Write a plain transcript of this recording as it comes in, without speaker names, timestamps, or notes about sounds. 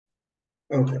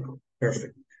Okay,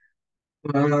 perfect.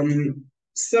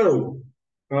 So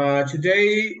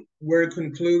today we're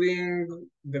concluding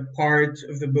the part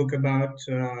of the book about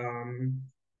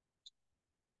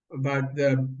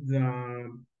the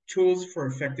tools for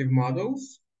effective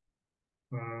models.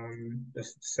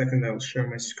 Just a second, I'll share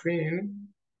my screen.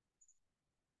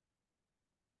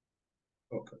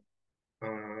 Okay.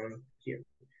 Here.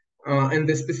 And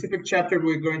the specific chapter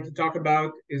we're going to talk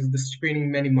about is the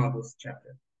screening many models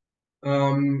chapter.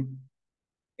 Um,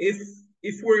 if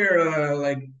if we're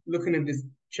like looking at this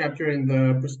chapter in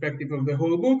the perspective of the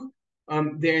whole book,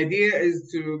 the idea is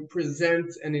to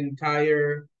present an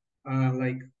entire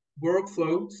like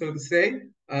workflow, so to say.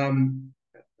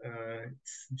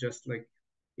 It's just like,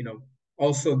 you know,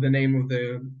 also the name of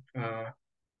the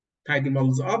tidy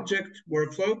models object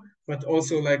workflow, but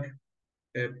also like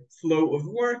a flow of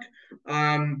work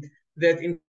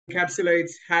that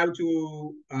encapsulates how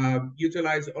to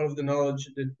utilize all of the knowledge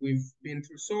that we've been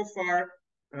through so far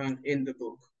in the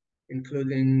book,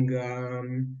 including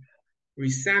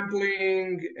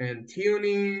resampling and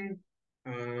tuning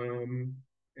and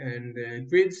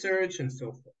grid search and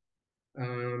so forth.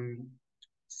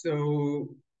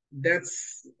 So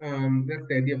that's the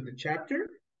idea of the chapter.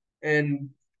 And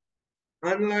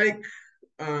unlike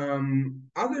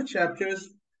other chapters,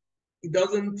 it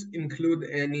doesn't include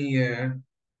any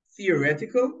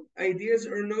theoretical ideas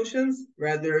or notions.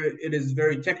 Rather, it is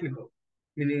very technical,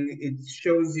 meaning it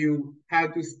shows you how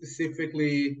to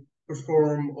specifically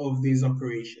perform all of these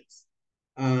operations.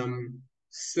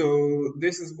 So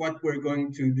this is what we're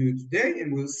going to do today,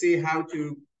 and we'll see how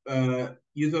to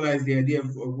utilize the idea of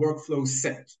a workflow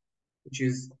set, which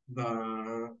is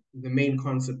the main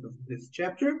concept of this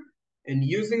chapter. And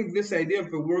using this idea of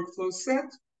a workflow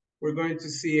set, we're going to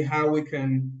see how we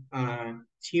can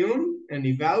tune and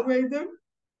evaluate them,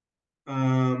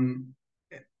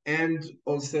 and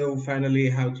also finally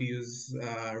how to use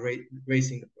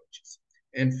racing approaches,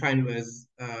 and finalize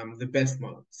the best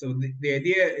model. So the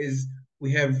idea is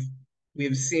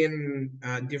we've seen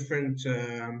different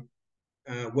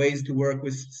ways to work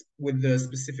with the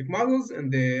specific models,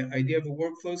 and the idea of a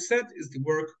workflow set is to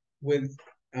work with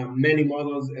many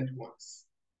models at once.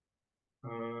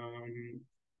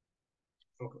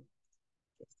 Okay,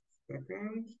 just a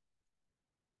second.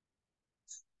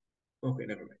 Okay,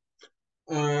 never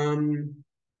mind.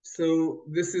 So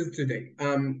this is today.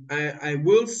 I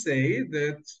will say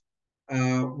that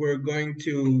we're going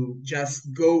to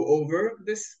just go over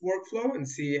this workflow and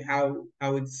see how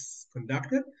it's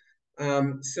conducted.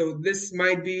 So this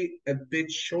might be a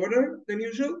bit shorter than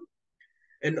usual,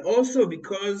 and also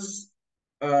because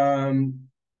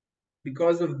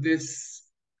of this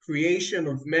creation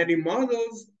of many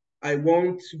models, I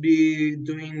won't be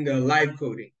doing live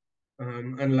coding,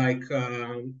 unlike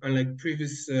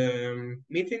previous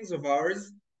meetings of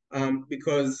ours,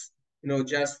 because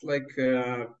just like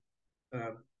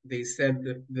they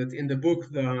said that in the book,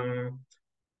 the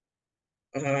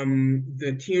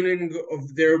tuning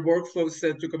of their workflow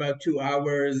set took about 2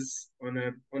 hours on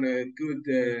a good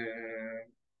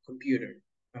computer.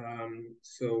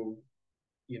 So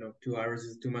 2 hours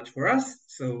is too much for us.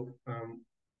 So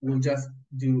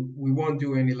we won't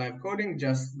do any live coding,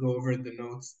 just go over the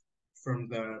notes from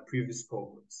the previous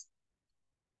cohorts.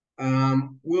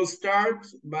 We'll start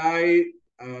by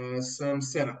some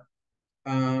setup.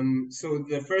 So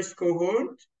the first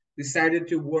cohort decided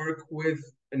to work with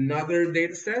another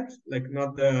data set, like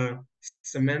not the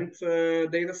cement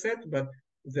data set, but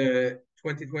the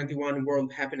 2021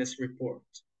 World Happiness Report.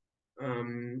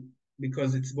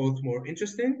 Because it's both more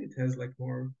interesting, it has like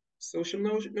more social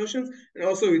notions, and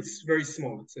also it's very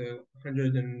small. It's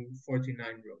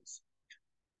 149 rows.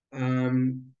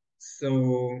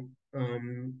 So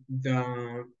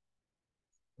the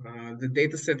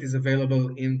data set is available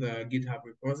in the GitHub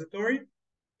repository.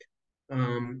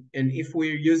 And if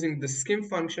we're using the skim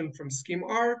function from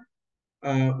skimr,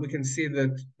 we can see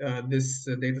that this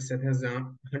data set has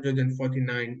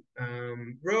 149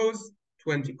 rows,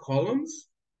 20 columns.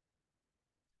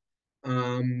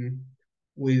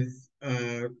 With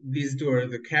these two are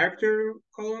the character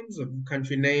columns of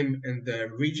country name and the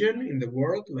region in the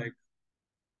world, like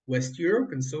West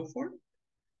Europe and so forth.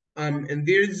 And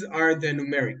these are the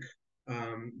numeric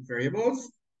variables.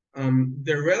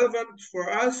 The relevant for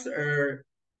us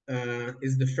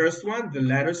is the first one, the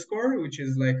ladder score, which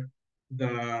is like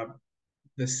the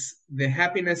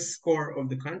happiness score of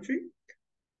the country,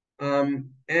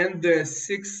 and the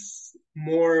 6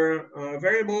 more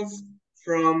variables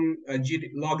from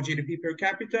log GDP per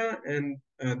capita and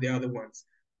the other ones.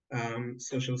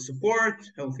 Social support,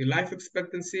 healthy life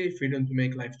expectancy, freedom to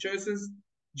make life choices,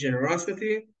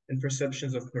 generosity, and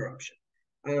perceptions of corruption.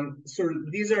 So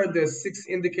these are the 6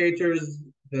 indicators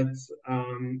that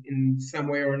in some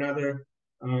way or another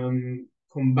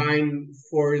combine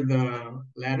for the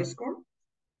ladder score.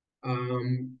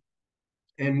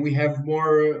 And we have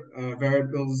more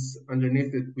variables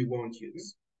underneath that we won't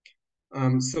use.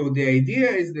 So the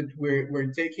idea is that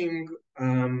we're taking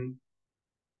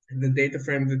the data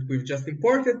frame that we've just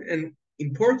imported,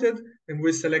 and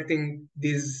we're selecting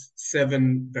these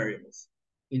 7 variables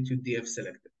into df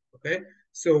selected. Okay,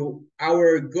 so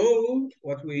our goal,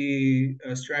 what we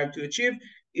strive to achieve,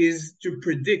 is to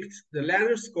predict the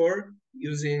ladder score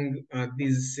using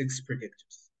these 6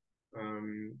 predictors.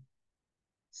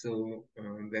 So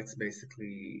that's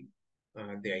basically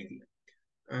the idea.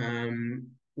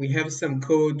 We have some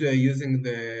code using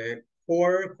the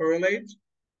correlate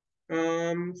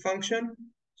function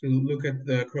to look at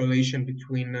the correlation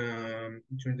between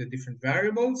the different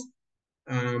variables.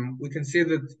 We can see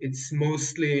that it's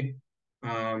mostly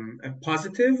a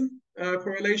positive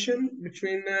correlation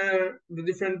between the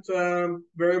different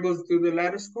variables to the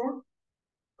ladder score.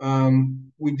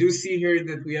 We do see here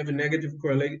that we have a negative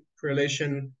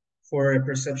correlation for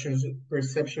perceptions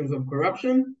of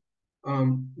corruption,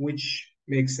 which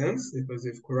makes sense because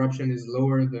if corruption is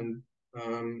lower, then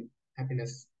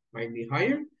happiness might be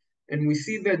higher. And we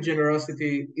see that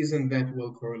generosity isn't that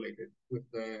well correlated with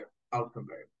the outcome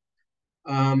variable.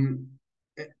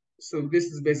 So this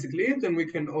is basically it, and we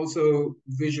can also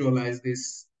visualize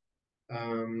this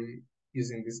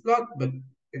using this plot, but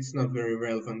it's not very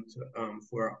relevant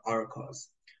for our cause.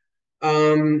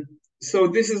 So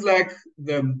this is like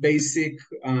the basic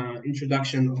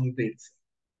introduction of the data.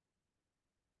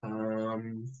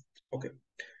 Okay,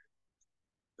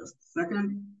 just a second.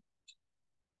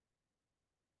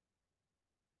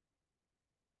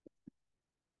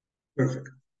 Perfect.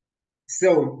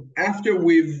 So after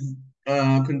we've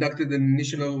conducted an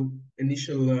initial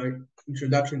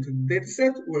introduction to the data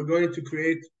set, we're going to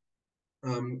create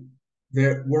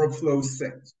the workflow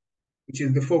set, which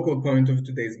is the focal point of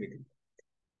today's meeting.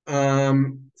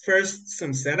 First,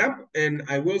 some setup, and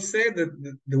I will say that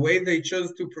the way they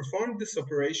chose to perform this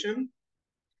operation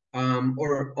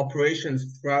or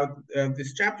operations throughout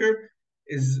this chapter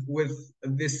is with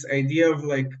this idea of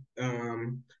like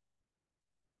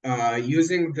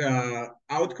using the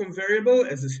outcome variable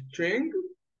as a string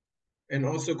and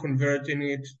also converting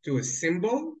it to a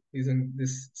symbol using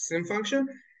this sim function.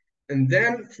 And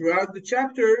then throughout the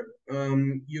chapter,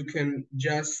 you can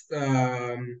just,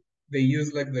 they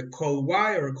use like the call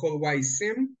y or call y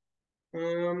sim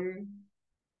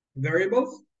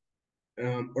variables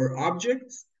or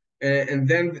objects. And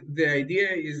then the idea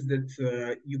is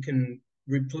that you can,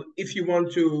 if you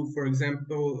want to, for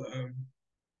example,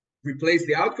 replace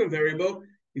the outcome variable,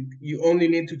 you only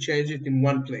need to change it in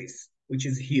one place, which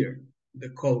is here, the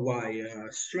call y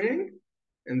string.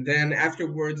 And then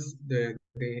afterwards,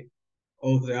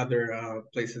 all the other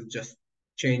places just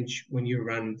change when you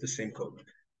run the same code.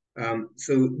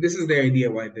 So this is the idea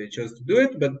why they chose to do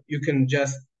it, but you can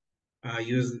just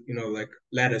use, like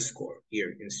ladder score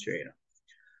here in straight up.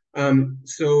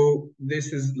 So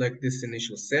this is like this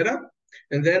initial setup,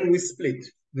 and then we split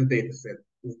the data set.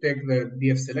 We take the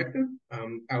df selected,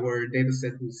 our data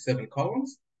set with 7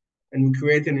 columns, and we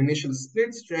create an initial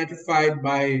split stratified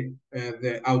by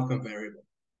the outcome variable,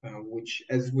 which,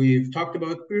 as we've talked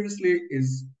about previously,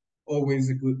 is always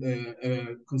a good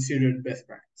considered best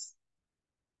practice,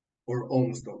 or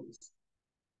almost always.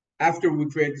 After we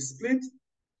create the split,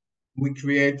 we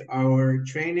create our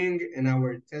training and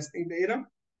our testing data,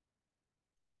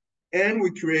 and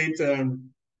we create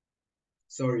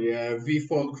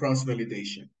v-fold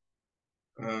cross-validation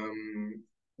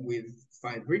with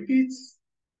 5 repeats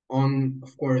on,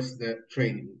 of course, the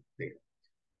training data.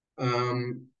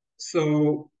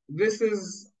 So this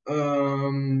is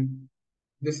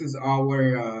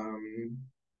our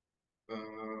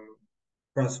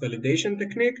cross-validation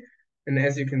technique, and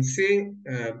as you can see,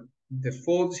 the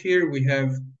folds here we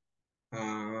have.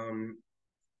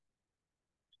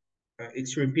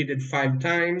 It's repeated 5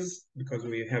 times because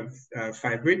we have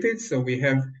 5 repeats, so we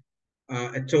have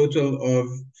a total of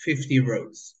 50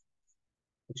 rows,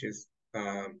 which is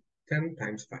 10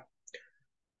 times 5.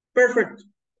 Perfect.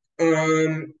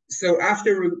 So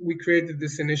after we created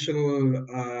this initial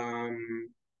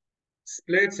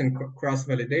splits and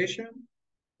cross-validation,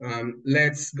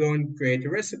 let's go and create a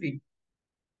recipe.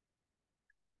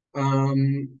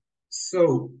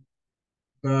 So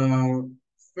the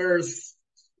first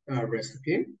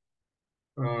recipe,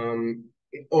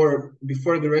 or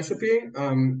before the recipe,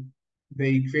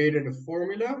 they created a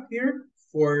formula here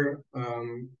for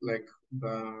like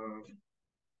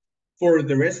for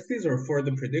the recipes or for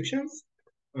the predictions.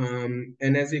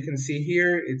 And as you can see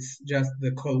here, it's just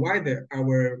the call y,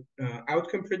 our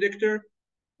outcome predictor,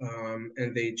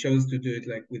 and they chose to do it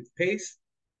like with paste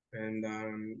and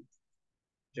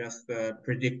just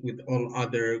predict with all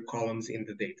other columns in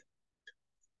the data.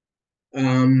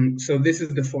 So this is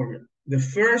the formula. The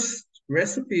first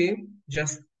recipe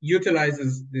just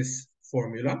utilizes this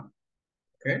formula,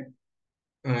 okay?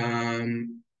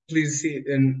 Please see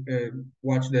and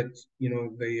watch that,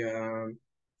 they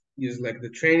use like the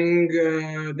training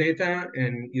data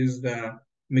and use the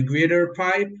Magrider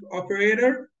pipe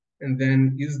operator, and then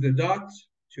use the dot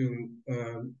to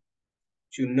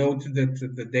note that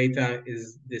the data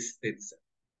is this data set.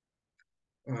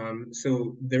 So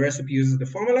the recipe uses the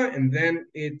formula, and then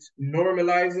it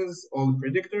normalizes all the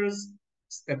predictors,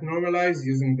 step normalize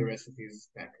using the recipes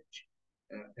package,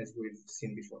 as we've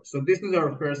seen before. So this is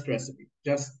our first recipe,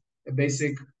 just a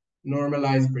basic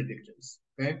normalized predictors,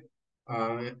 okay?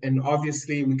 And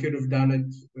obviously we could have done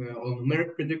it on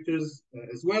numeric predictors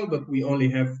as well, but we only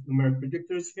have numeric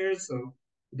predictors here, so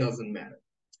it doesn't matter.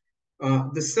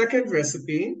 The second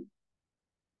recipe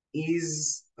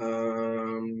is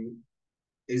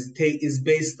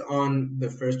based on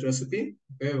the first recipe,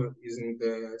 okay, using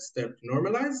the step to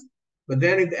normalize, but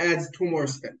then it adds two more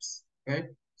steps, okay?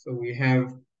 So we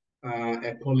have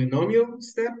a polynomial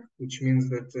step, which means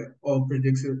that all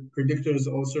predictors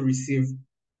also receive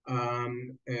how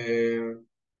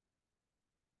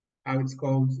it's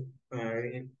called,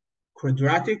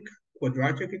 quadratic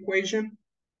equation,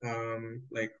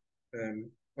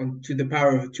 to the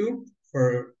power of 2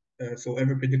 for so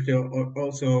every predictor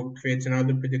also creates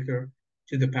another predictor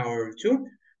to the power of 2,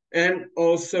 and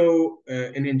also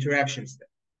an interaction step,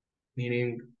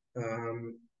 meaning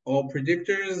all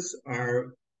predictors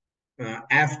are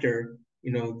after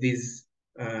this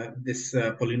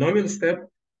polynomial step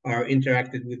are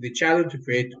interacted with each other to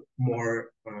create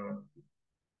more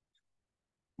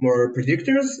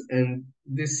predictors, and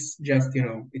this just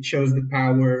it shows the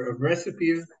power of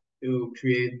recipes to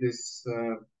create this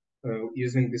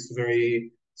using this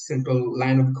very simple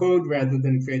line of code rather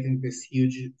than creating this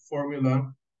huge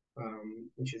formula,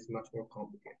 which is much more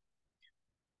complicated.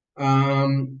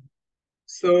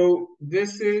 So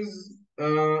this is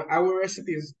our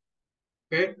recipes,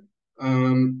 okay?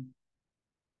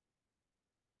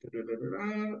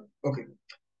 Okay,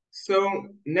 so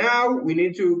now we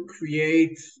need to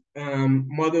create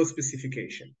model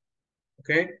specification,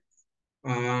 okay?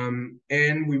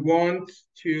 And we want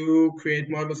to create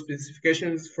model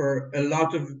specifications for a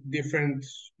lot of different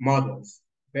models,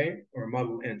 okay, or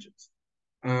model engines.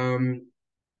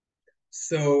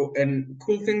 So a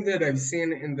cool thing that I've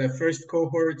seen in the first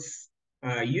cohort's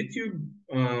YouTube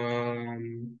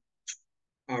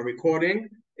recording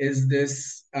is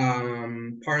this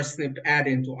parsnip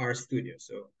add-in to RStudio.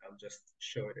 So I'll just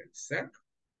show it in a sec.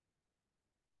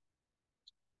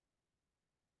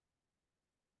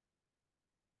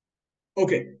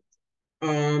 Okay,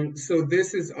 so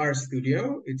this is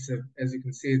RStudio. It's as you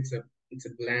can see, it's a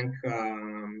blank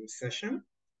session.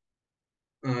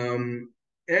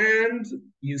 And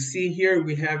you see here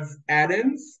we have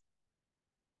add-ins.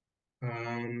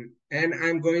 And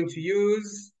I'm going to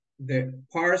use the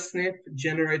parsnip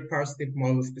generate parsnip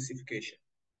model specification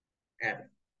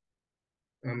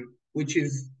add-in, which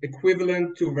is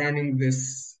equivalent to running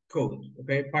this code.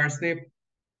 Okay, parsnip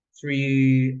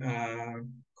 3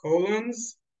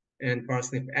 colons and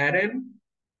parsnip add-in,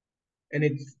 and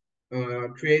it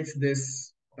creates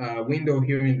this window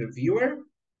here in the viewer,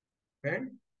 okay,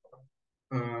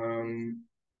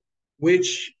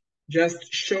 which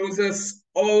just shows us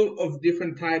all of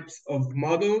different types of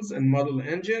models and model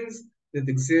engines that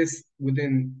exist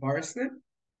within parsnip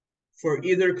for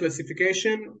either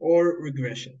classification or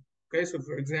regression. Okay, so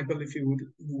for example, if you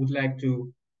would like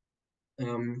to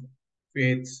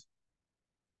create,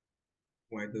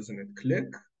 why doesn't it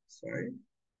click? Sorry.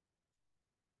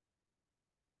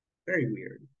 Very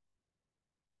weird.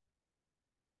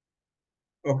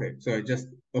 Okay, so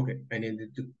I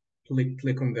needed to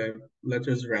click on the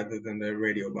letters rather than the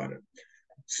radio button.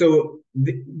 So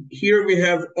here we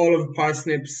have all of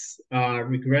parsnip's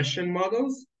regression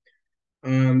models.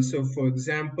 So for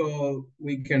example,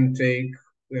 we can take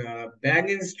a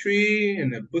Baggins tree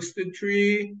and a boosted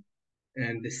tree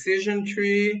and decision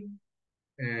tree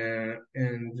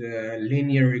and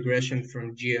linear regression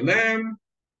from GLM,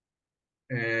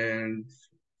 and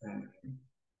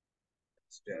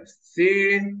let's just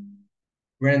see,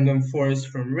 random forest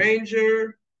from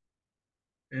Ranger,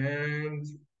 and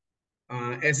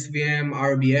SVM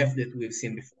RBF that we've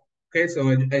seen before. Okay,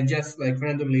 so I just like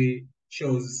randomly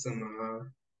chose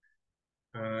some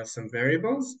some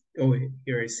variables. Oh,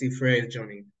 here I see Freya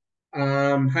joining.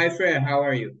 Hi Freya, how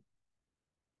are you?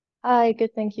 Hi,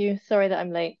 good, thank you. Sorry that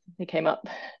I'm late. It came up.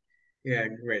 Yeah,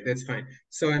 great, that's fine.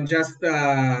 So I'm just,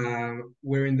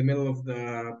 we're in the middle of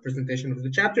the presentation of the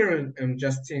chapter, and I'm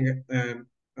just seeing,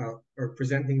 or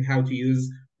presenting how to use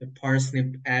the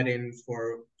parsnip add-in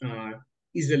for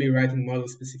easily writing model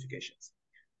specifications.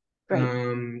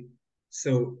 Great.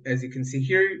 So as you can see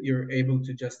here, you're able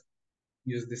to just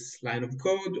use this line of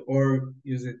code or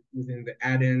use it within the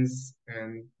add-ins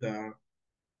and the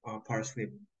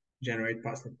parsnip, generate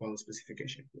parsnip model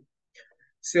specification.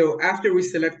 So after we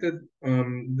selected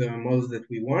the models that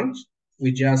we want,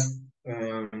 we just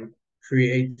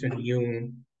create a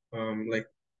new like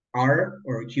R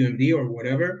or QMD or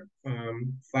whatever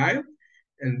file.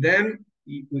 And then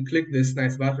we click this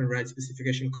nice button, write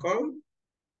specification code.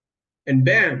 And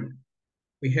bam,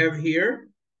 we have here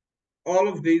all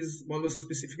of these model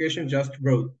specification just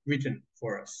written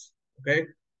for us, okay?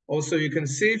 Also, you can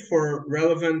see for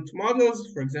relevant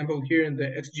models, for example, here in the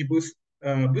XGBoost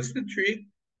boosted tree,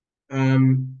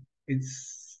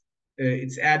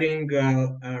 it's adding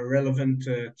relevant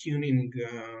tuning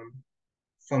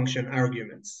function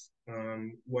arguments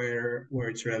where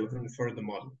it's relevant for the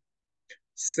model.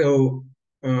 So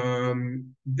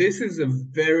this is a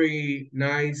very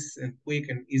nice and quick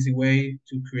and easy way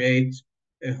to create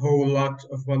a whole lot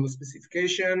of model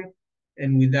specification,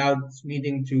 and without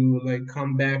needing to like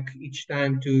come back each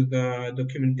time to the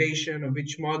documentation of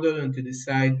each model and to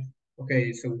decide,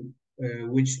 okay, so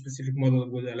which specific model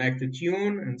would I like to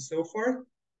tune and so forth.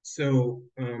 So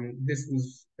this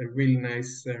was a really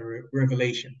nice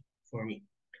revelation for me.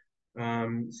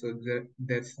 So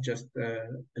that's just a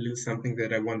little something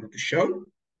that I wanted to show.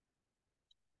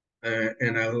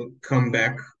 And I'll come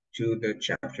back to the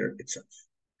chapter itself.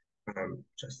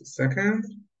 Just a second.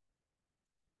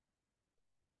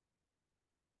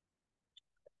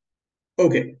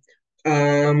 Okay.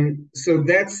 So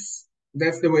that's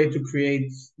the way to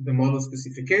create the model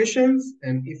specifications.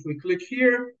 And if we click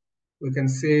here, we can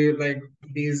see like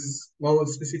these model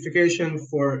specification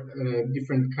for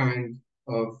different kind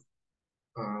of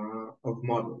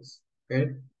models.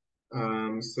 Okay.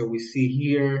 So we see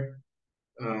here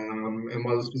a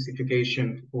model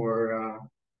specification for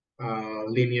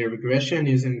linear regression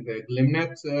using the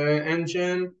GlimNet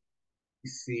engine. We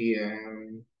see a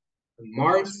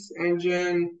Mars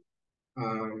engine,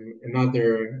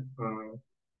 another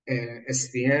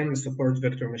SVM, support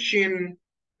vector machine,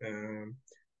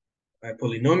 a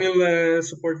polynomial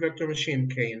support vector machine,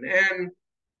 K and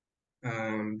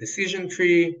N, decision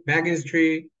tree, Baggins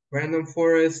tree, random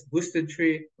forest, boosted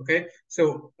tree. Okay,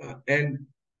 so and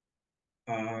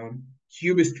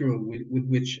cubist rule, with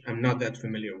which I'm not that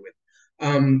familiar with.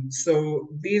 So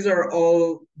these are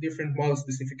all different model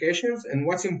specifications, and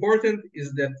what's important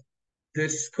is that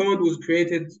this code was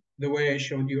created the way I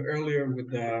showed you earlier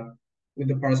with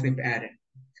the parsnip add-in.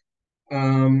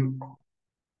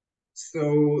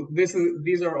 So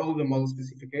these are all the model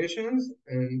specifications,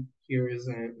 and here is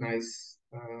a nice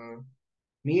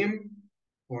meme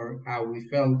for how we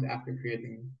felt after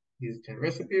creating these 10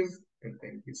 recipes. And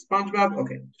thank you, SpongeBob.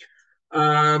 Okay.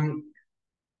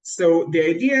 So the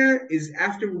idea is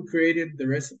after we created the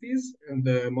recipes and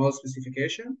the model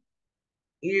specification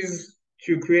is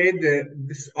to create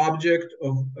this object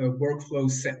of a workflow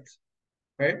set,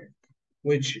 right?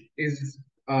 Which is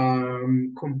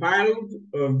compiled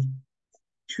of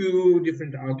two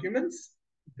different arguments,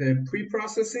 the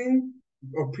pre-processing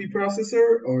or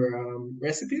preprocessor or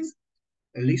recipes,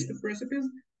 a list of recipes,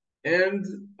 and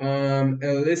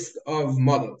a list of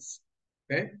models,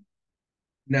 okay?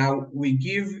 Now we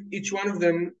give each one of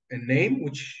them a name,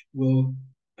 which will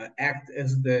act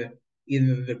as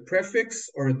either the prefix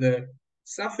or the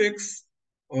suffix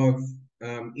of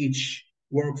each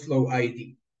workflow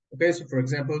ID. Okay, so for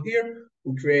example, here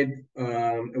we create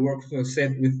a workflow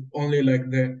set with only like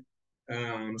the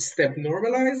step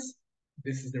normalize.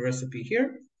 This is the recipe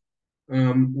here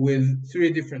with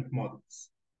 3 different models,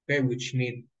 okay, which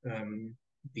need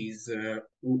these,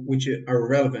 which are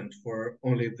relevant for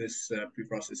only this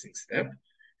pre-processing step.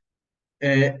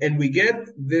 And we get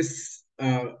this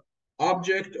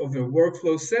object of a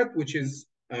workflow set, which is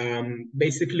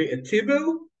basically a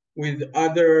table with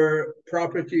other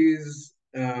properties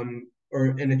and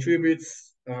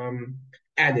attributes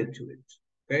added to it.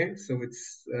 Okay, so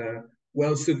it's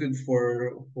well suited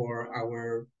for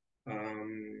our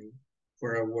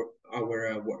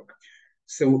work.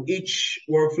 So each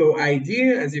workflow ID,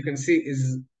 as you can see,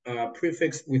 is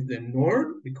prefixed with the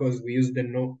norm because we use the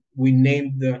norm. We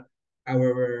named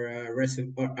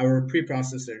our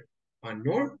preprocessor on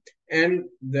norm, and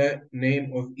the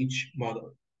name of each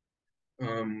model.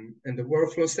 And the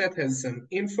workflow set has some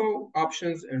info,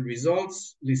 options, and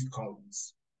results list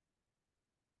columns.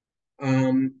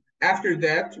 After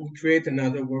that, we create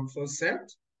another workflow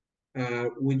set,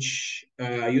 which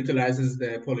utilizes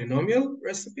the polynomial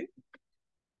recipe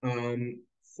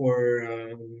for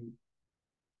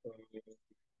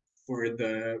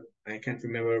the, I can't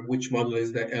remember which model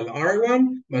is the LR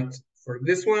one, but for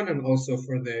this one and also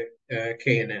for the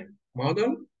KNN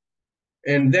model.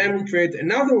 And then we create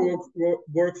another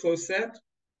workflow set,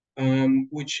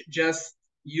 which just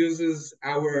uses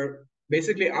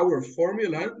basically our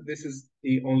formula. This is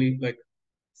the only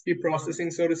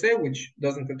pre-processing, so to say, which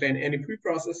doesn't contain any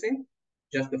pre-processing,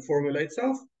 just the formula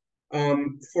itself,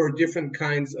 for different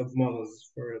kinds of models,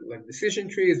 for like decision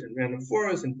trees and random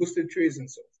forests and boosted trees and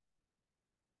so forth.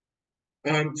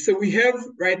 So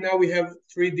right now we have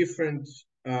 3 different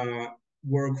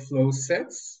workflow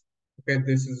sets. Okay,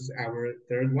 this is our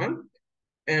third one.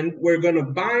 And we're going to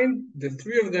bind the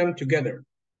 3 of them together.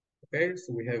 Okay,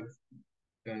 so we have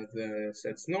the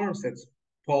sets norm, sets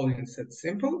poly, and sets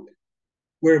simple.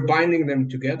 We're binding them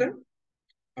together.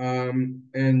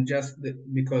 And just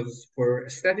because for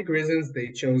aesthetic reasons,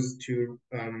 they chose to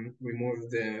remove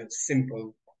the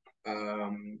simple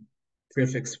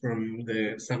prefix from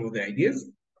some of the ideas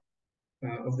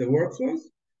of the workflows.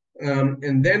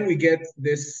 And then we get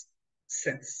this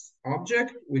sets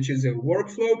object, which is a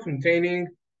workflow containing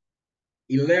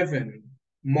 11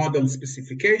 model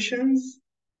specifications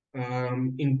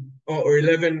or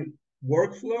 11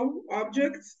 workflow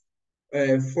objects.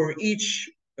 For each,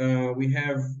 we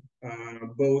have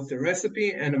both a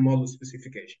recipe and a model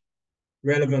specification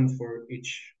relevant for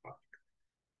each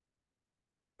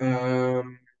object.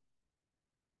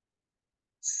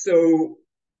 So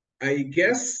I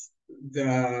guess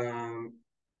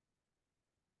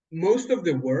most of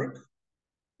the work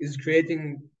is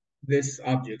creating this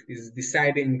object, is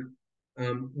deciding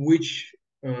which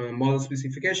model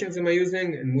specifications am I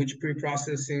using and which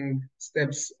pre-processing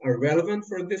steps are relevant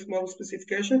for this model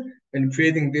specification, and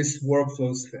creating this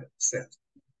workflow set.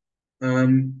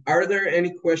 Are there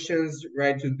any questions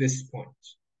right to this point?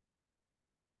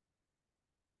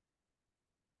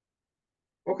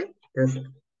 Okay, perfect.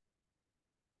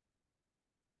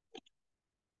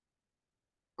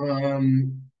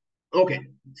 Okay,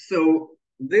 so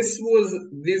these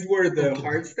were the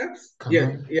hard steps.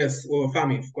 Yes, well,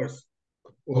 Fami, of course.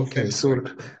 Okay, so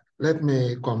let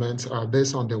me comment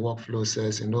based on the workflow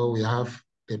says, we have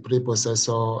the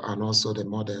preprocessor and also the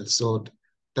model. So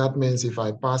that means if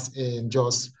I pass in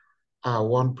just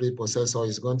one preprocessor,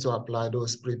 it's going to apply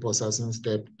those preprocessing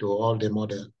steps to all the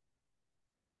model.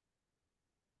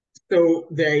 So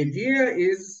the idea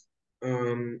is,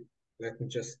 let me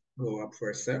just go up for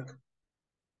a sec.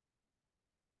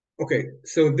 Okay,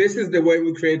 so this is the way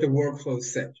we create a workflow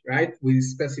set, right? We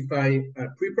specify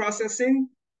pre-processing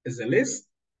as a list.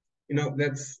 I'll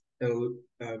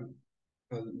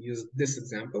use this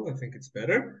example. I think it's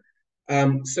better.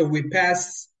 So we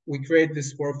create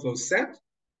this workflow set,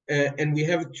 and we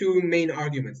have 2 main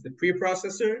arguments, the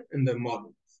pre-processor and the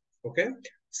model, okay?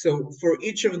 So for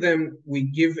each of them, we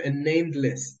give a named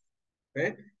list,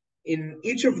 okay? In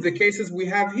each of the cases we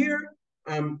have here,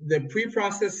 the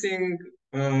pre-processing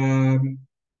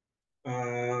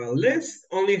list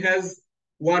only has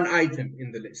 1 item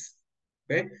in the list,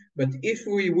 okay? But if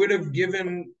we would have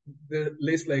given the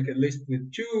list like a list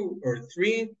with 2 or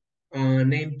 3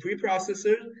 named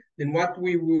preprocessors, then what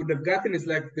we would have gotten is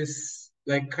like this,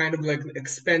 kind of like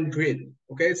expand grid,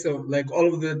 okay? So like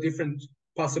all of the different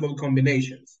possible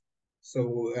combinations.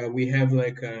 So we have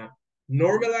like a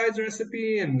normalized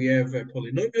recipe, and we have a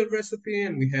polynomial recipe,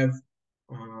 and we have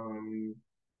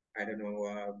I don't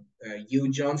know, U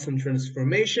Johnson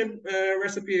transformation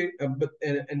recipe,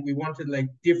 and we wanted like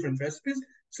different recipes.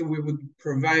 So we would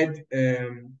provide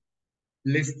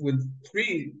list with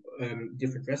 3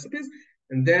 different recipes,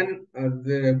 and then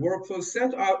the workflow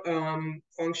set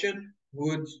function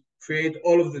would create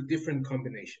all of the different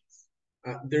combinations.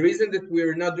 The reason that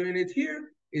we're not doing it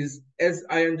here is, as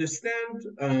I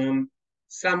understand,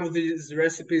 some of these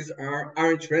recipes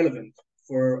aren't relevant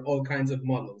for all kinds of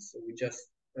models. So we just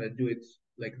do it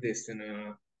like this in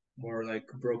a more like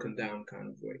broken down kind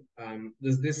of way.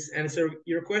 Does this answer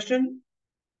your question?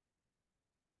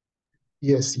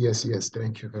 Yes.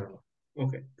 Thank you very much.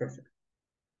 Okay, perfect.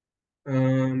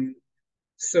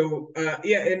 So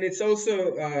yeah, and it's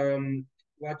also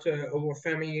what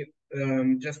Fami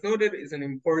just noted is an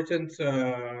important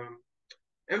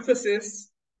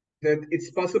emphasis, that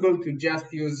it's possible to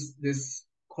just use this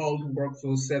called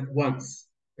workflow set once,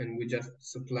 and we just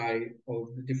supply all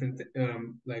the different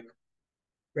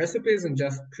recipes and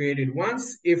just create it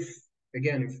once if,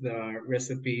 again, if the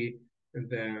recipe and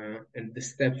the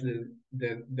steps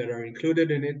that are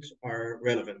included in it are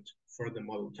relevant for the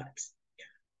model types.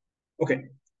 Okay,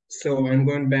 so I'm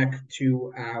going back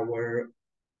to our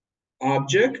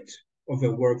object of a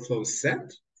workflow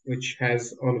set, which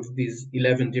has all of these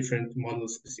 11 different model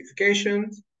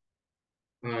specifications.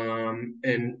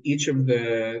 And each of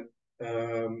the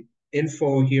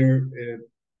info here,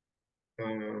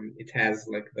 it has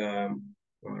like the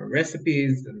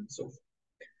recipes and so forth.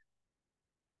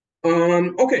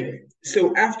 Okay,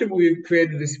 so after we've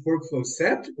created this workflow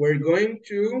set, we're going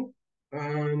to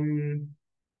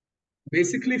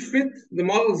basically fit the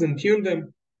models and tune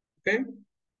them, okay?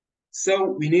 So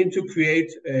we need to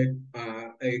create a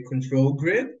control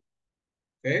grid,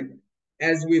 okay?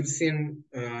 As we've seen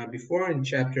before in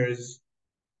chapters,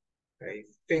 I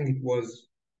think it was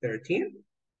 13,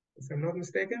 if I'm not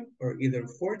mistaken, or either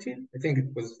 14. I think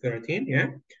it was 13, yeah.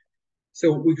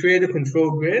 So we create a control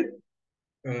grid.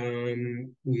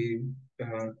 We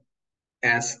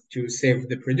ask to save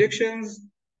the predictions,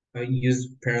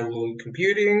 use parallel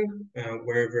computing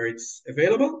wherever it's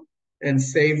available, and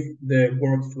save the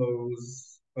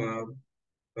workflows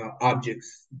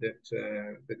objects that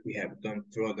we have. Don't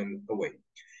throw them away.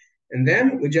 And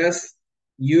then we just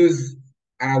use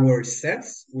our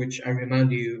sets, which I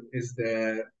remind you is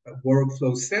the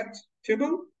workflow set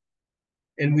table,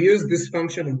 and we use this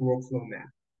function of workflow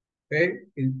map. Okay,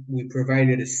 we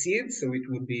provided a seed, so it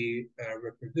would be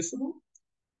reproducible,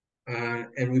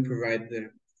 and we provide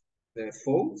the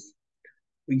folds.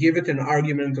 We give it an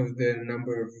argument of the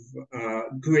number of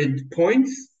grid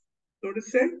points, so to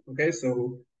say. Okay,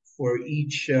 so for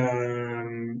each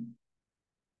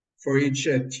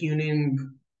tuning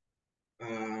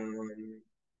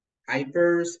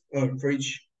hypers, or for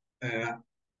each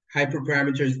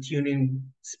hyperparameters tuning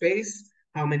space,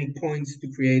 how many points to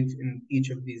create in each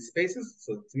of these spaces,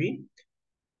 so 3.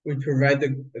 We provide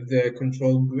the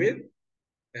control grid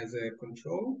as a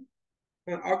control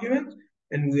argument,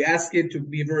 and we ask it to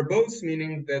be verbose,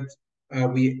 meaning that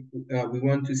we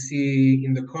want to see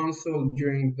in the console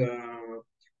during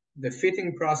the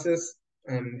fitting process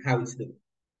how it's doing.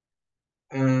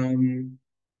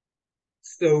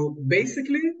 So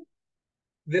basically,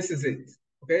 this is it.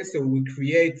 Okay, so we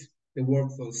create the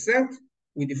workflow set,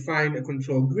 we define a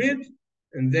control grid,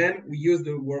 and then we use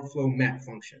the workflow map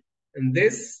function. And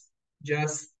this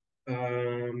just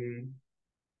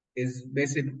is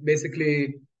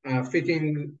basically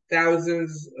fitting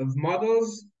thousands of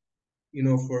models, you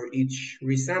know, for each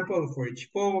resample, for each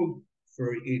fold,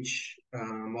 for each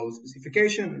model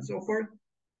specification, and so forth,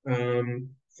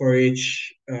 for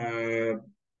each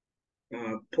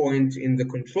point in the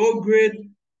control grid,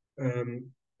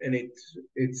 and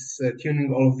it's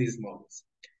tuning all of these models.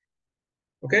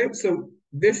 Okay, so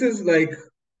this is like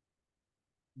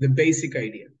the basic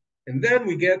idea, and then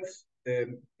we get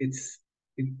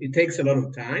it takes a lot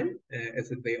of time,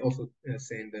 as they also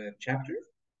say in the chapter.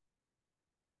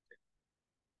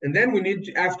 And then we need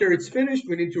to, after it's finished,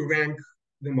 we need to rank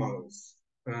the models.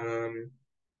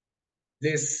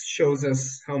 This shows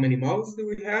us how many models do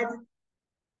we have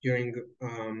during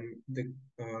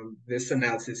this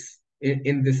analysis.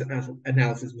 In this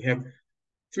analysis, we have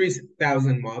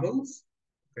 3,000 models,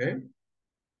 okay?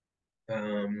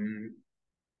 And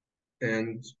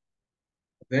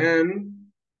then,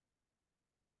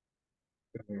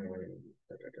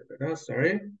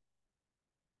 sorry.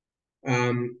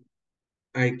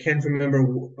 I can't remember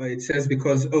what it says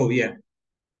because, oh yeah,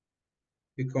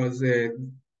 because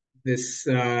this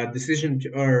decision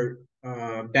to, or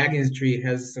baggage tree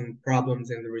has some problems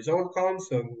in the result column,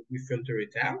 so we filter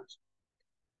it out.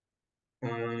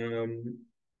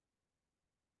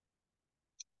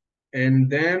 And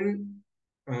then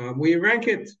we rank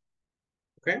it,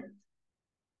 okay?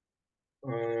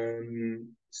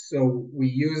 So we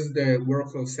use the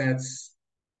workflow sets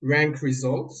rank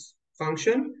results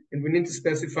function, and we need to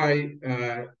specify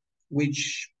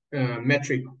which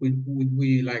metric would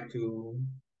we like to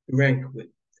rank with.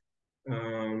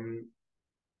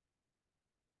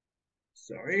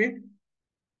 Sorry.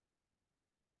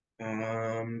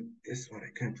 This one I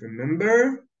can't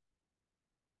remember.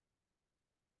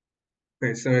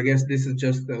 Okay, so I guess this is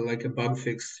just like a bug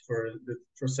fix for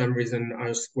some reason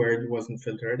R squared wasn't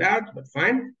filtered out, but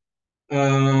fine.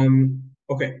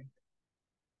 Okay.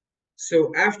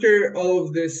 So after all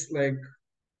of this, like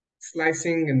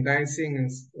slicing and dicing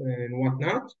and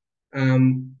whatnot,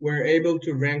 we're able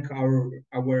to rank our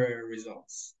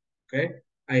results. Okay,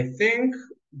 I think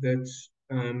that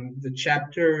the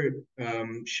chapter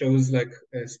shows like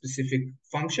a specific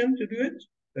function to do it.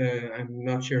 I'm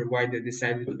not sure why they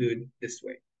decided to do it this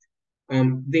way.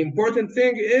 The important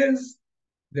thing is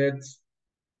that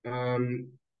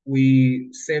we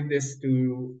save this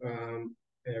to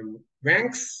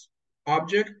ranks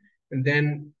object, and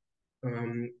then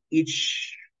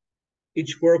each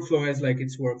workflow has like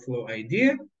its workflow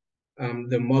ID,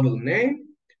 the model name,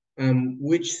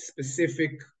 which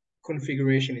specific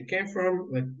configuration it came from,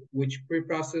 like which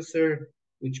preprocessor,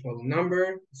 which model number,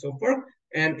 and so forth,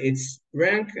 and its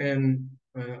rank and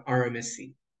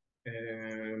RMSE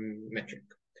metric.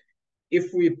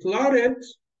 If we plot it,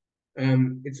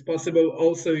 it's possible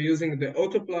also using the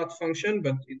autoplot function,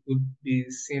 but it would be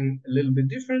seen a little bit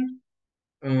different.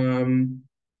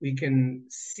 We can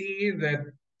see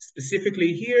that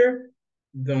specifically here,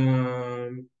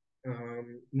 the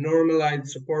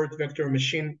normalized support vector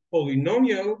machine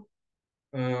polynomial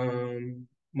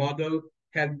model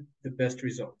had the best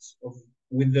results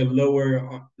with the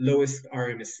lowest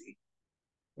RMSE.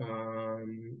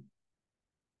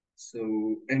 So,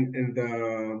 and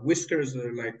the whiskers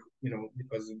are like,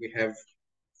 because we have,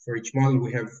 for each model,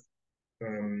 we have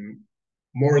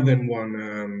more than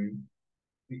one,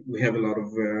 we have a lot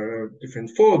of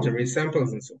different folds and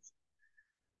resamples and so forth.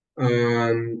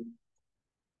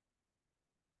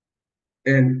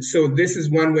 And so this is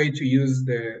one way to use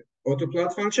the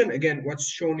autoplot function. Again, what's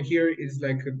shown here is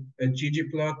like a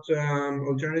ggplot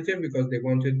alternative, because they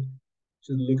wanted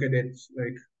to look at it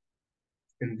like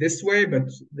in this way, but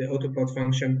the autoplot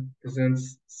function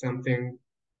presents something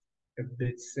a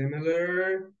bit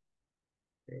similar.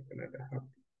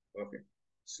 Okay,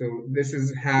 so this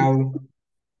is how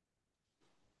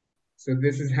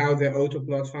the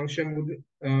autoplot function would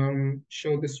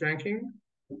show this ranking.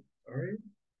 All right.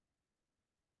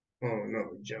 Oh no,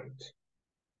 it jumped.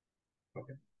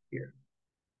 Okay, here.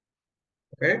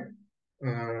 Okay.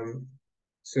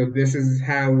 So this is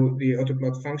how the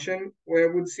autoplot function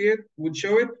would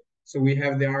show it. So we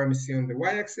have the RMSE on the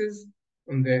y-axis,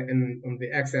 on the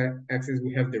x-axis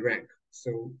we have the rank.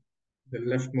 So the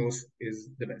leftmost is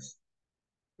the best.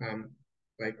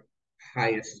 Like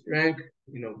highest rank,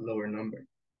 lower number.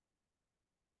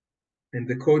 And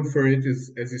the code for it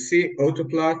is, as you see,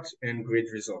 autoplot and grid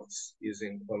results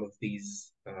using all of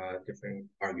these different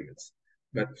arguments.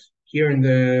 But here in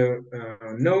the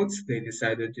notes, they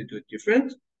decided to do it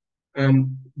different.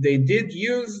 They did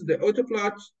use the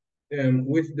autoplot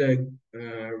with the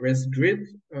res grid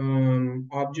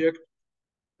object,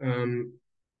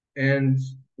 and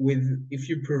if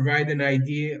you provide an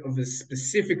ID of a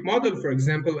specific model, for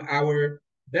example, our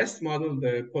best model,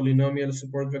 the polynomial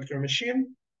support vector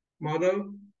machine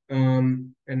model,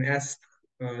 and ask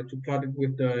to plot it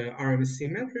with the RMSE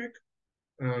metric,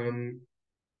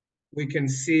 we can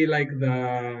see like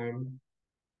the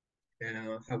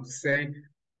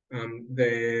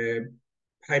the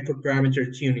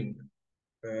hyperparameter tuning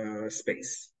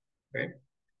space, okay?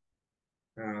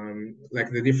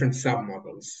 Like the different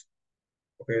submodels.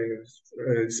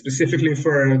 Okay, specifically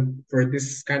for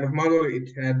this kind of model,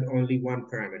 it had only one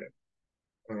parameter.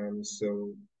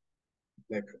 So,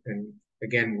 like, and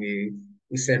again, we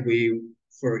said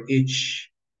for each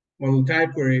model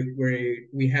type where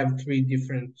we have 3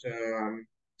 different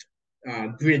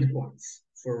grid points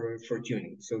for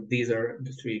tuning. So these are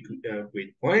the 3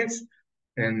 grid points,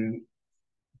 and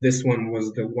this one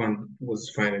was the one was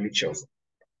finally chosen.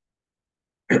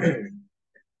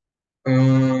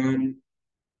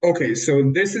 Okay,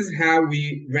 so this is how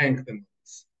we rank the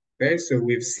models. Okay, so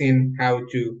we've seen how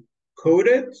to code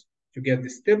it to get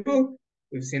this table.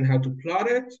 We've seen how to plot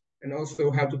it, and also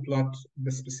how to plot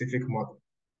the specific model.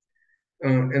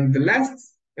 And the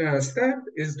last step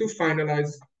is to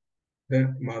finalize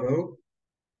the model.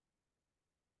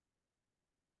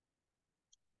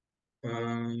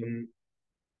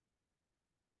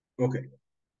 Okay.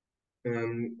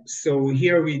 So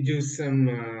here we do some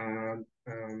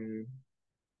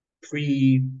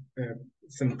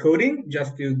some coding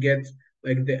just to get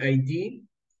like the ID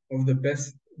of the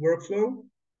best workflow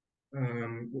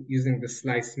using the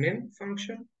slice min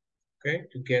function, okay,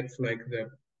 to get like the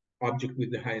object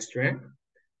with the highest rank.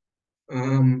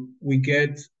 We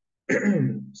get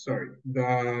sorry,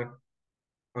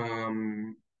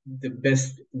 the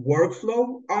best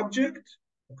workflow object,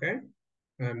 okay,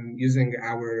 using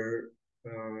our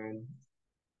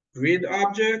grid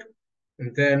object,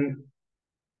 and then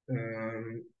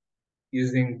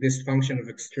using this function of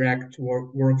extract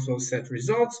workflow set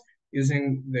results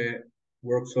using the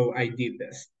workflow ID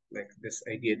best, like this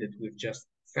idea that we've just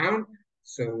found.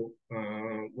 So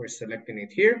we're selecting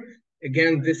it here.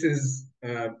 Again, this is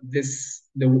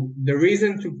the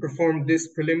reason to perform this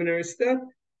preliminary step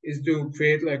is to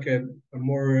create like a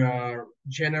more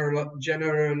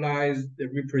generalized,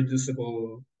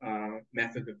 reproducible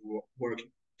method of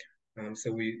working.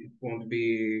 So it won't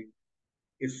be,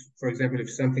 if, for example, if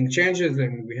something changes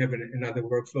and we have another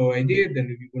workflow idea,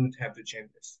 then we wouldn't have to change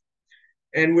this.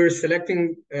 And we're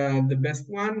selecting the best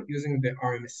one using the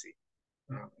RMSE.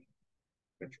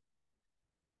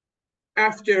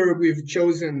 After we've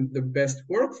chosen the best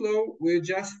workflow, we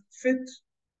just fit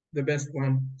the best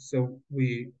one. So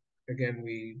we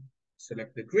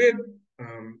select the grid,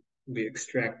 we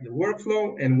extract the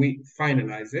workflow, and we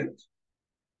finalize it.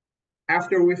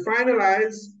 After we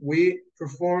finalize, we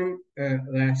perform a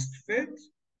last fit,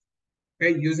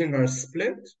 okay, using our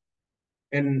split.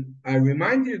 And I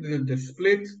remind you that the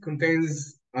split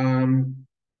contains training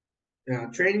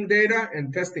data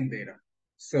and testing data.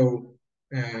 So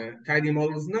Tidy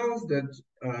Models knows that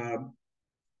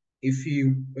if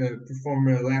you perform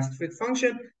a last fit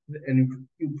function and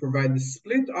you provide the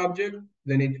split object,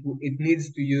 then it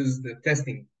needs to use the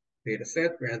testing data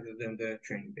set rather than the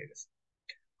training data set.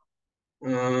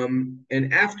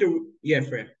 And after, yeah,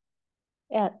 Fred.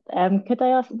 Yeah, could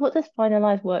I ask, what does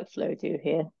finalize workflow do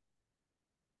here?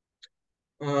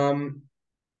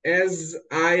 As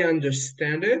I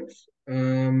understand it,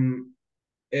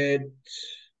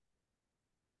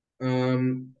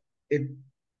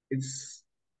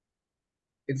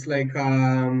 it's like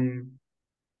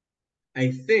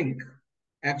I think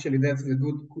actually that's a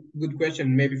good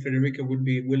question. Maybe Federica would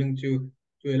be willing to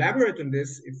elaborate on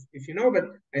this if you know, but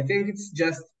I think it's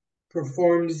just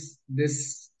performs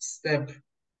this step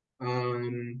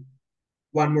one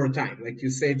more time. Like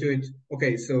you say to it,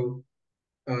 okay, so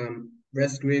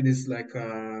REST grid is like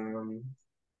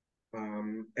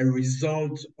a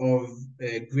result of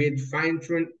a grid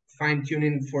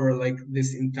fine-tuning for like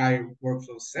this entire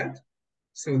workflow set.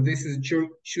 So this is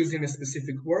choosing a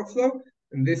specific workflow,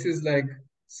 and this is like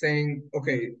saying,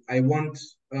 okay, I want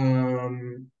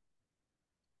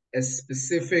a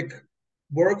specific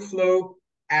workflow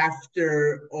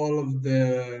after all of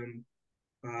the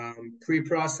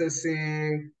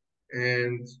pre-processing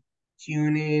and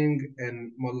tuning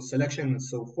and model selection and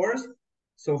so forth,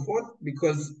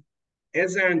 because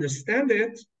as I understand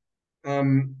it,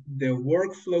 the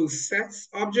workflow sets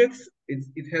objects,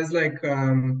 it has like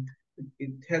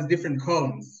it has different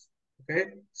columns.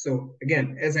 Okay, so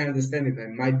again, as I understand it, I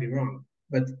might be wrong,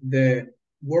 but the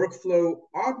workflow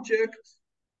object,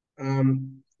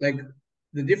 like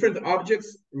the different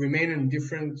objects remain in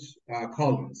different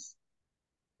columns.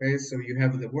 Okay, so you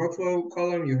have the workflow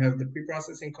column, you have the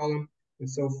pre-processing column, and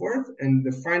so forth, and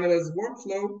the finalized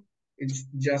workflow, it's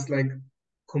just like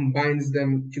combines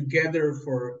them together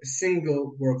for a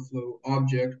single workflow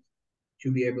object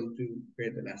to be able to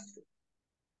create the last fit.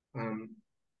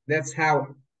 That's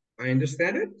how I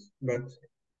understand it, but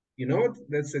you know what?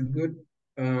 That's a good,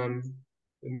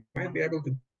 we might be able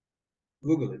to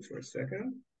Google it for a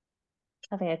second.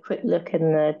 Having a quick look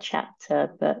in the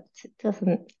chapter, but it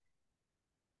doesn't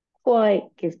quite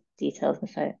give details and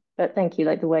so. But thank you,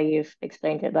 like the way you've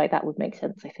explained it, like that would make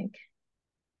sense, I think.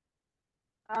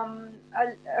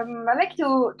 I'd like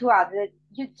to add that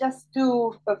you just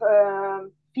do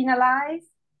finalize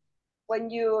when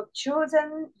you've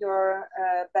chosen your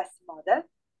best model,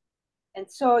 and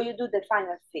so you do the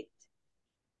final fit.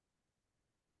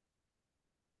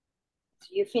 So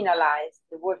you finalize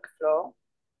the workflow.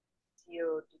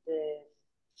 You do the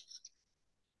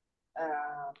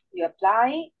you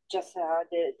apply just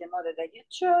the model that you've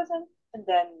chosen, and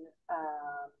then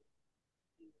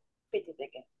you fit it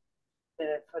again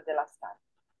for the last time.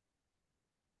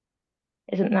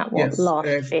 Isn't that what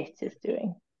last fit is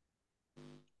doing?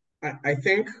 I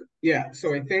think, yeah.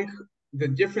 So I think the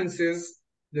difference is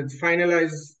that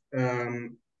finalize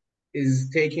is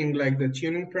taking like the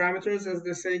tuning parameters, as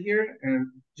they say here, and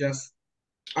just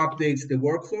updates the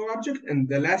workflow object. And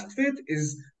the last fit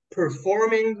is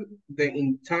performing the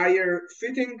entire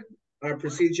fitting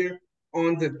procedure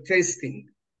on the testing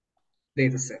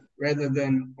dataset rather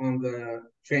than on the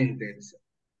training dataset.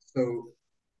 So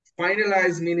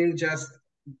finalize meaning just,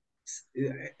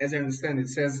 as I understand it,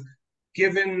 says,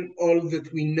 given all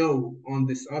that we know on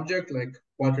this object, like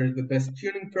what are the best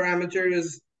tuning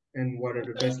parameters and what are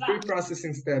the best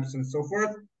pre-processing steps and so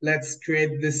forth, let's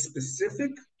create this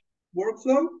specific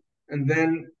workflow. And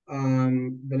then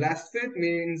the last fit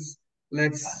means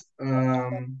let's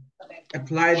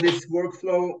apply this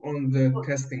workflow on the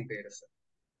testing dataset.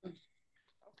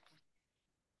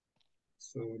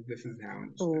 So this is how I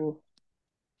understand. Oh,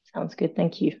 sounds good.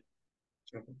 Thank you.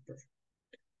 Okay, perfect.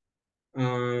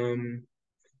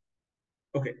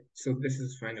 Okay, so this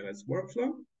is finalized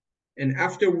workflow. And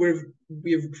after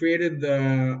we've created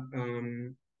the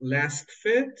last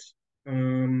fit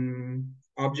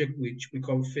object, which we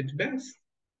call fit best,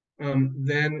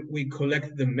 then we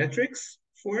collect the metrics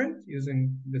for it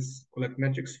using this collect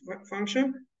metrics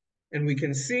function, and we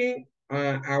can see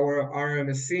our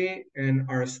RMSE and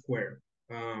R square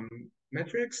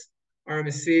metrics.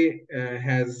 RMSE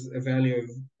has a value of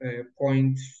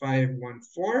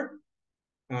 0.514.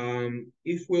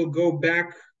 If we'll go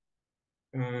back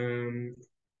to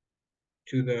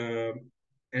the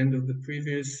end of the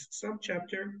previous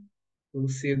subchapter, we'll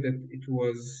see that it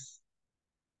was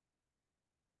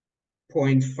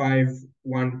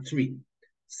 0.513.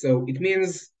 So it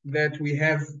means that we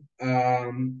have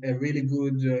a really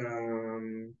good,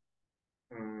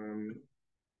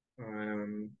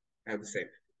 how to say,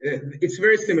 it's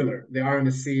very similar, the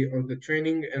RMSE of the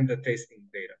training and the tasting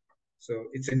data. So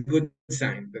it's a good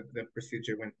sign that the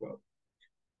procedure went well.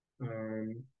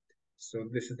 So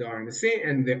this is the RMSE,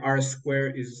 and the R square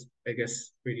is, I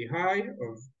guess, pretty high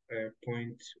of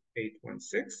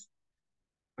 0.816.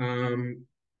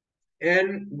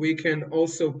 And we can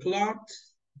also plot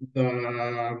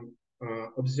the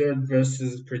observed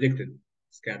versus predicted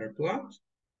scatter plot,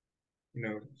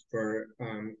 for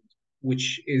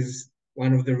which is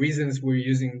one of the reasons we're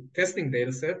using testing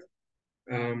data set,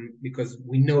 because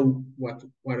we know what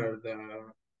are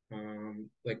the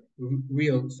like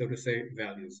real, so to say,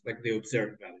 values, like the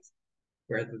observed values,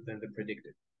 rather than the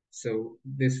predicted. So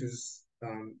this is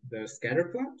the scatter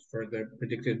plot for the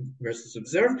predicted versus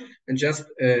observed. And just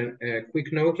a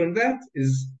quick note on that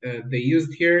is they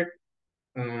used here,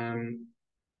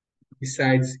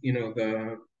 besides, you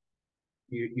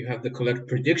have the collect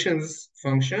predictions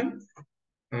function,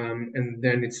 and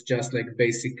then it's just like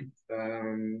basic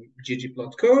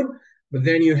ggplot code. But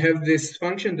then you have this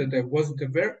function that I wasn't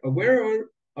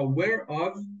aware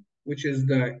of, which is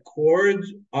the chord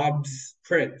obs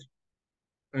pred,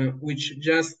 which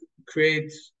just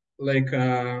creates like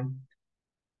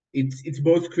it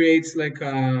both creates like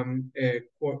a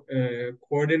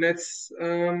coordinates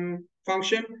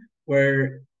function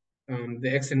where the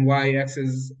x and y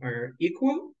axes are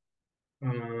equal,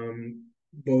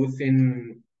 both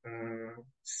in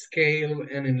scale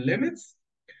and in limits,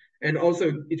 and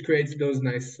also it creates those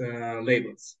nice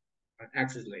labels,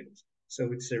 axis labels.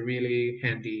 So it's a really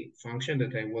handy function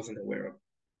that I wasn't aware of.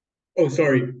 Oh,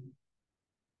 sorry.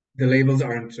 The labels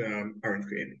aren't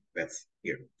created. That's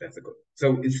here. That's the code.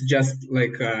 So it's just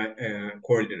like a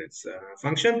coordinates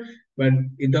function, but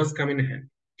it does come in handy.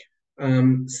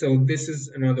 So this is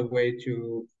another way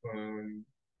to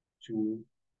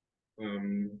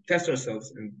test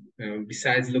ourselves, and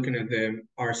besides looking at the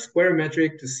R square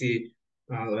metric to see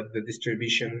like the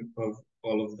distribution of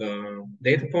all of the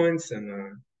data points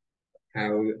and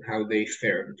how they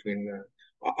fare between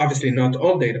obviously not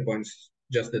all data points,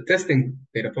 just the testing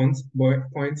data points, but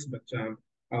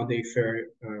how they fare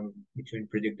between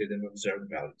predicted and observed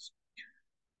values.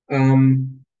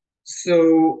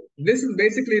 So this is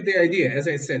basically the idea. As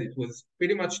I said, it was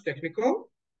pretty much technical,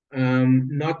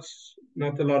 not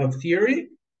a lot of theory,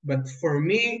 but for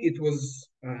me it was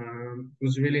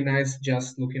really nice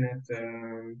just looking at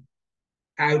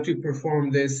how to perform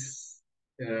this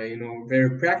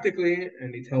very practically,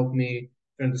 and it helped me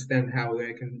to understand how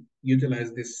I can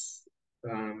utilize this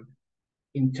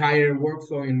entire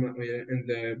workflow and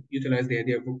utilize the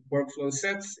idea of workflow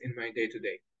sets in my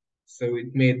day-to-day. So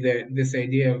it made this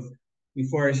idea of,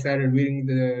 before I started reading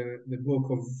the book,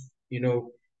 of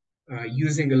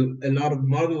using a lot of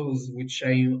models, which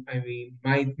I mean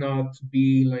might not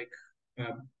be like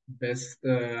best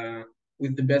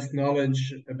with the best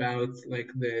knowledge about like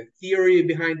the theory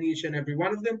behind each and every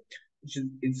one of them.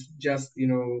 It's just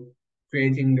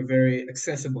creating a very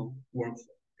accessible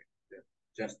workflow.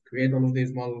 Just create all of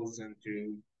these models and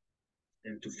to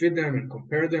fit them and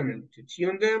compare them and to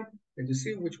tune them and to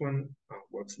see which one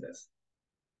works best.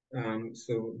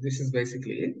 So this is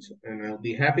basically it, and I'll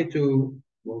be happy to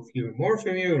hear more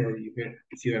from you, or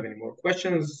if you have any more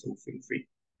questions, so feel free.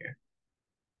 Yeah.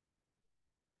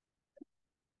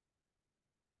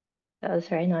 That was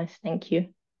very nice, thank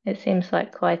you. It seems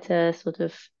like quite a sort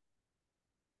of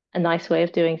a nice way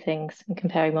of doing things and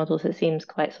comparing models. It seems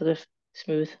quite sort of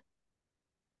smooth.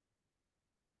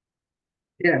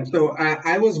 Yeah, so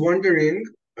I was wondering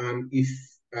if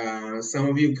some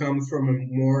of you come from a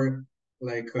more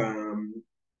like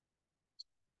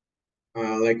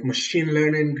machine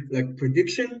learning, like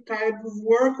prediction type of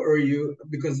work, or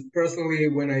because personally,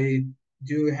 when I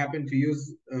do happen to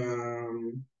use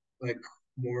like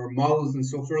more models and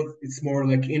so forth, it's more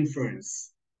like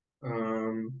inference,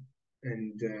 and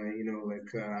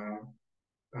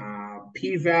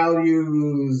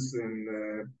p-values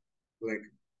and like,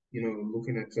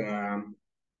 looking at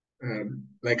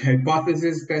like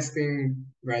hypothesis testing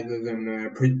rather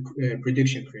than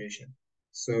prediction creation.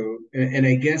 So, and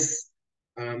I guess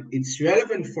it's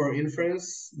relevant for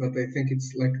inference, but I think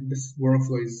it's like this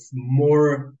workflow is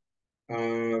more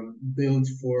built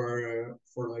for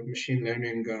like machine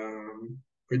learning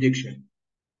prediction.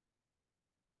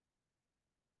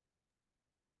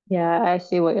 Yeah, I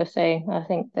see what you're saying. I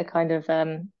think the kind of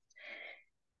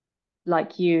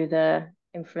like the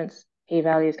inference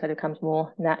p-values kind of comes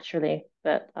more naturally,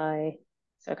 but I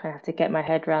kind of have to get my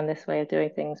head around this way of doing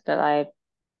things. But I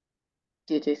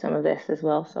do some of this as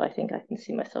well, so I think I can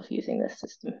see myself using this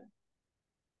system.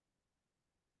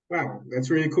 Wow, that's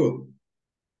really cool.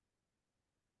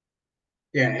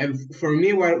 Yeah, and for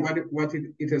me, what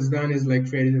it has done is like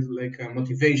created like a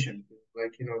motivation,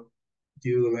 like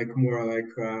do like more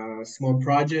like small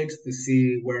projects to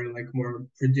see where like more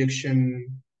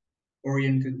prediction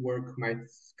oriented work might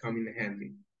come in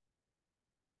handy.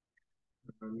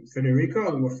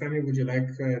 Federico or Femi, would you like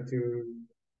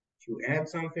to add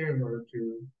something or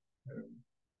to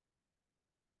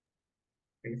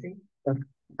anything?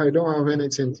 I don't have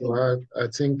anything to add. I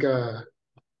think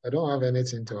I don't have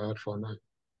anything to add for now.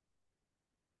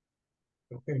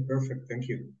 Okay, perfect. Thank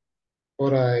you.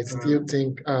 But I still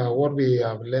think what we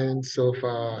have learned so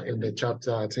far in the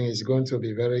chapter, I think is going to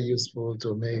be very useful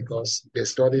to make us the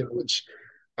study which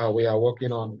we are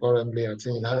working on currently. I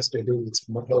think it has to do with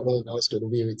modeling, has to do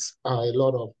with a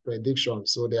lot of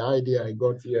predictions. So the idea I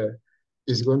got here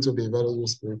is going to be very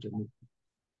useful to me.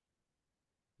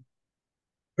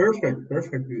 Perfect,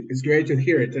 perfect. It's great to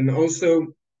hear it. And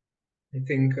also, I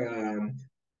think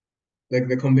like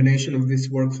the combination of this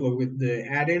workflow with the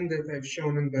add-in that I've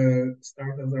shown in the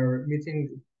start of our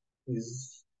meeting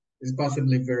is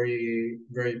possibly very,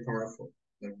 very powerful.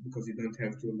 Like because you don't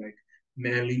have to like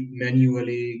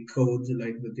manually code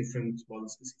like the different model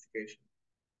specifications.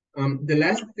 The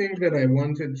last thing that I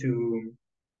wanted to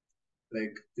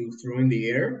like to throw in the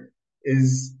air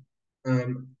is I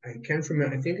can't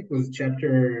remember. I think it was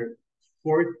chapter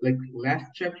 4, like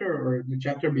last chapter or the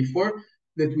chapter before,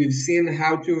 that we've seen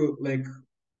how to like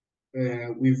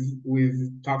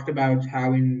we've talked about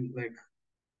how in like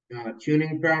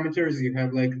tuning parameters you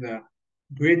have like the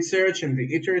grid search and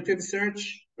the iterative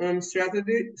search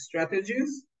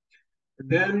strategies.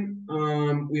 Then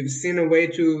we've seen a way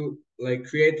to like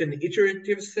create an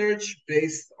iterative search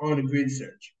based on a grid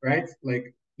search, right?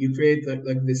 Like you create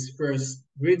like this first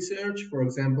grid search, for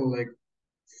example, like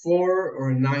 4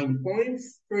 or 9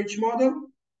 points for each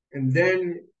model, and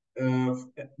then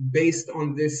based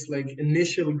on this like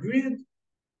initial grid,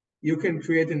 you can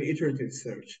create an iterative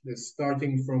search that's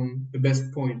starting from the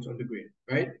best point on the grid,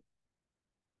 right?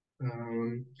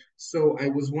 So I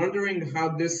was wondering how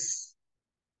this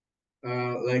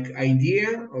like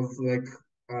idea of like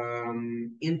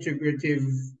integrative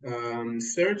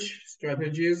search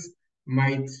strategies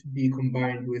might be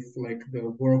combined with like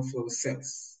the workflow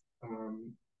sets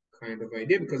kind of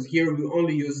idea, because here we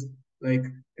only use like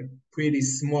a pretty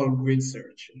small grid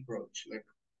search approach, like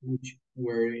which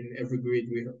where in every grid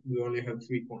we only have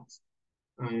 3 points.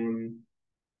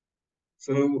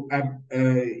 So I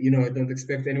don't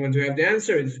expect anyone to have the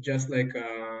answer. It's just like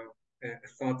a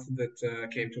thought that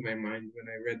came to my mind when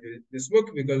I read this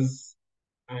book, because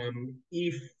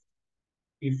if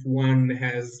one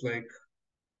has like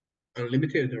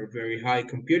unlimited or very high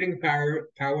computing power,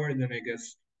 then I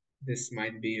guess this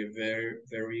might be a very,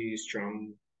 very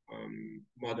strong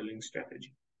modeling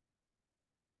strategy.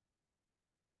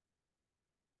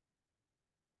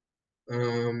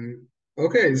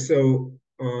 Okay, so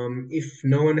if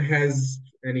no one has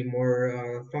any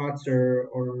more thoughts or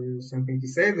something to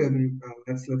say, then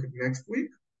let's look at next week,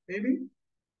 maybe.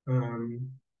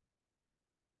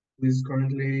 Who's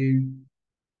currently...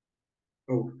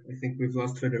 Oh, I think we've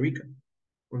lost Federica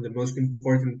on the most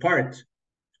important part.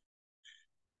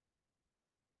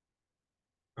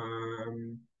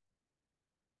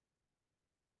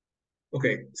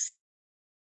 Okay,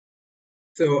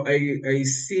 so I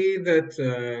see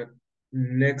that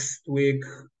next week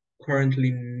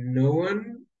currently no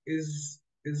one is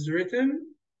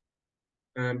written.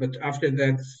 But after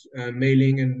that,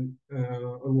 Mailing and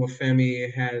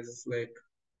Oluwafemi has like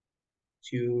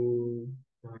 2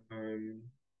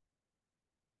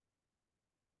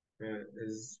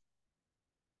 is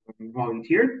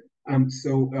volunteered.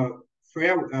 So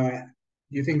Freya,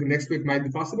 do you think next week might be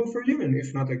possible for you? And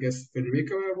if not, I guess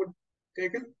Federica would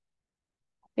take it.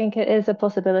 I think it is a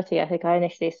possibility. I think I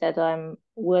initially said I'm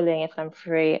willing if I'm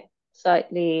free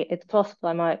slightly, it's possible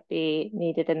I might be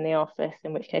needed in the office,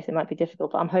 in which case it might be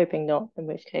difficult, but I'm hoping not, in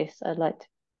which case I'd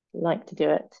like to do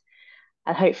it.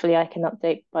 And hopefully I can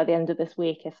update by the end of this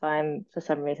week if I'm for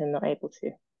some reason not able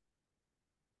to.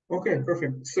 Okay,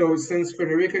 perfect. So since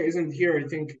Federica isn't here, I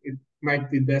think it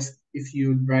might be best if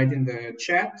you write in the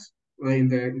chat, in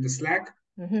the Slack,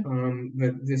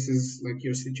 that this is like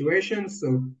your situation.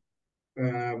 So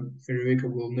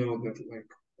Federica will know that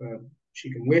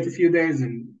she can wait a few days,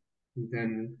 and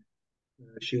then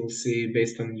she will see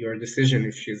based on your decision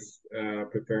if she's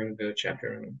preparing the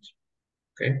chapter or not.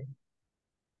 Okay.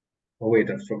 Oh wait,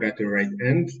 I forgot to write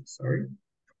end. Sorry.